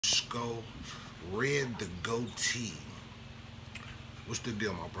Skull, red the goatee. What's the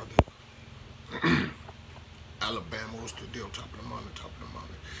deal, my brother? Alabama, what's the deal? Top of the morning, top of the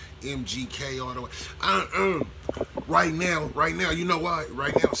morning. MGK all the way. Right now, you know why?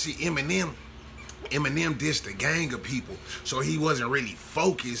 Right now, see Eminem dissed a gang of people, so he wasn't really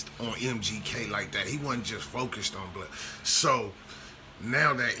focused on MGK like that. He wasn't just focused on blood. So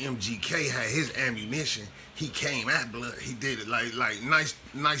now that MGK had his ammunition, he came at blood. He did it like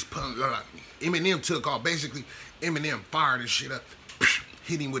nice pun. Eminem took off. Basically, Eminem fired his shit up,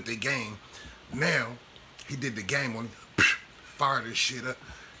 hit him with the game. Now he did the game on him, fired his shit up.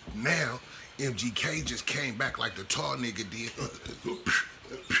 Now MGK just came back like the tall nigga did.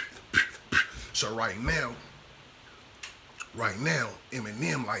 So right now,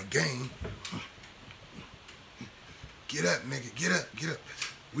 Eminem like game. Get up, nigga, get up.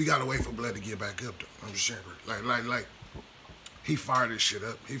 We gotta wait for blood to get back up though. I'm just saying, like, he fired his shit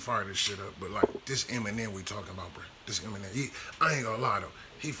up. But like this Eminem we talking about, bro. This Eminem, I ain't gonna lie though.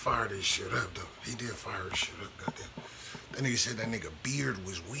 He fired his shit up though. He did fire his shit up, goddamn. That nigga said that nigga beard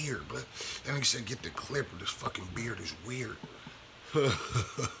was weird, blood. That nigga said get the clipper. This fucking beard is weird.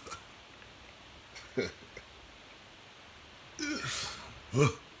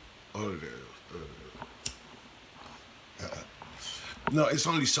 No, it's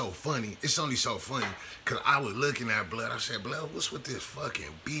only so funny. Cause I was looking at blood. I said, blood, what's with this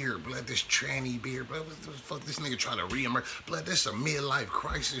fucking beard, blood? This tranny beard, blood. What the fuck? This nigga try to reemerge, blood. This a midlife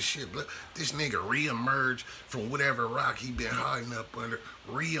crisis shit, blood. This nigga reemerged from whatever rock he been hiding up under.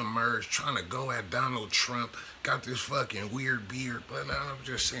 Reemerged, trying to go at Donald Trump. Got this fucking weird beard, blood. I'm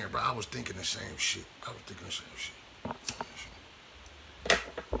just saying, bro. I was thinking the same shit.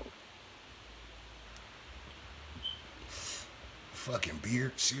 Fucking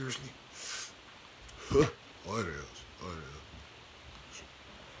beard, seriously? What else?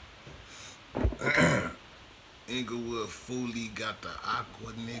 Inglewood Foley got the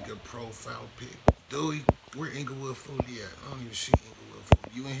aqua nigga profile pic. Dewey, where Inglewood Foley at? I don't even see Inglewood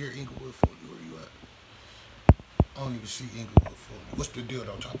Foley. You in here, Inglewood Foley? Where you at? I don't even see Inglewood Foley. What's the deal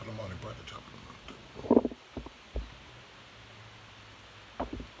though? Top of the morning, brother. Top of the morning.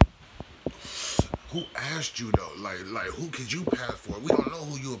 Who asked you though? Like who could you pass for? We don't know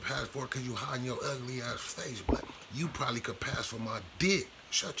who you would pass for because you hiding your ugly ass face, but you probably could pass for my dick.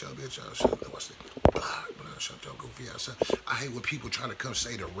 Shut your bitch ass. Shut your goofy ass up. I hate when people try to come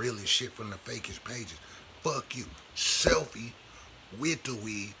say the realest shit from the fakest pages. Fuck you. Selfie with the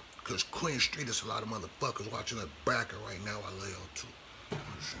weed, cause Queen Street is a lot of motherfuckers watching us backer right now. I lay on too.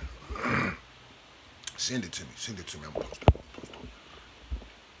 Send it to me. I'm gonna post it.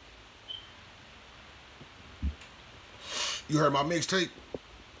 You heard my mixtape?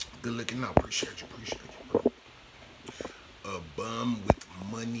 Good looking out. Appreciate you, bro. A bum with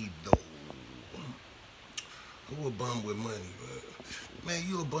money, though. Who a bum with money, bro? Man,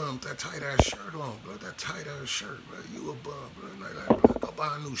 you a bum with that tight-ass shirt on, bro. That tight-ass shirt, bro. You a bum, bro. Bro. Go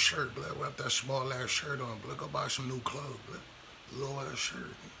buy a new shirt, bro. Wrap that small-ass shirt on, bro. Go buy some new clothes, bro. Low-ass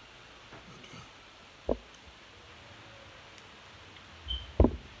shirt.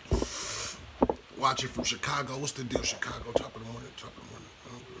 Watch it from Chicago. What's the deal, Chicago? Top of the morning.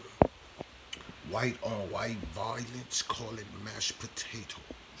 White on white violence. Call it mashed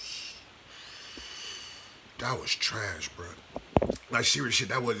potatoes. That was trash, bro. Like serious shit.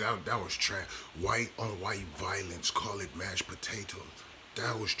 That was trash. White on white violence. Call it mashed potatoes.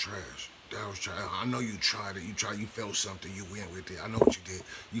 That was trash. I know you tried it. You felt something. You went with it. I know what you did.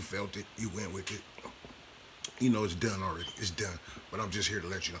 You felt it. You went with it. You know it's done already. It's done. But I'm just here to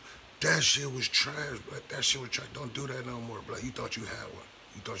let you know. That shit was trash, bro. That shit was trash. Don't do that no more, bro. You thought you had one.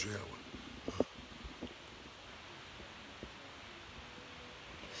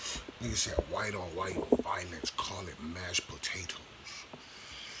 Nigga said white on white violence. Call it mashed potatoes.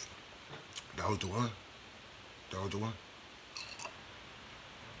 That was the one? Okay.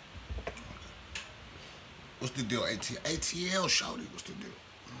 What's the deal, ATL, shawty? What's the deal?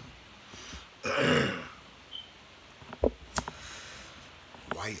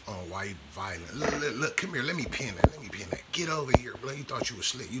 White on white violence. Look, come here. Let me pin that. Get over here, bro. You thought you was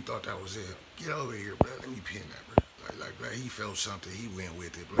slick. You thought that was it. Get over here, bro. Let me pin that, bro. Like, he felt something. He went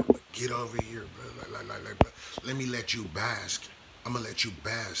with it, bro. Get over here, bro. Bro. Let me let you bask. I'm gonna let you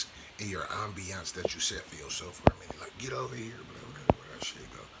bask in your ambiance that you set for yourself for a minute. Like, get over here, bro. Where that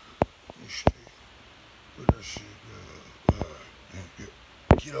shit go? Where that shit go?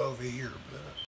 Get over here, bro.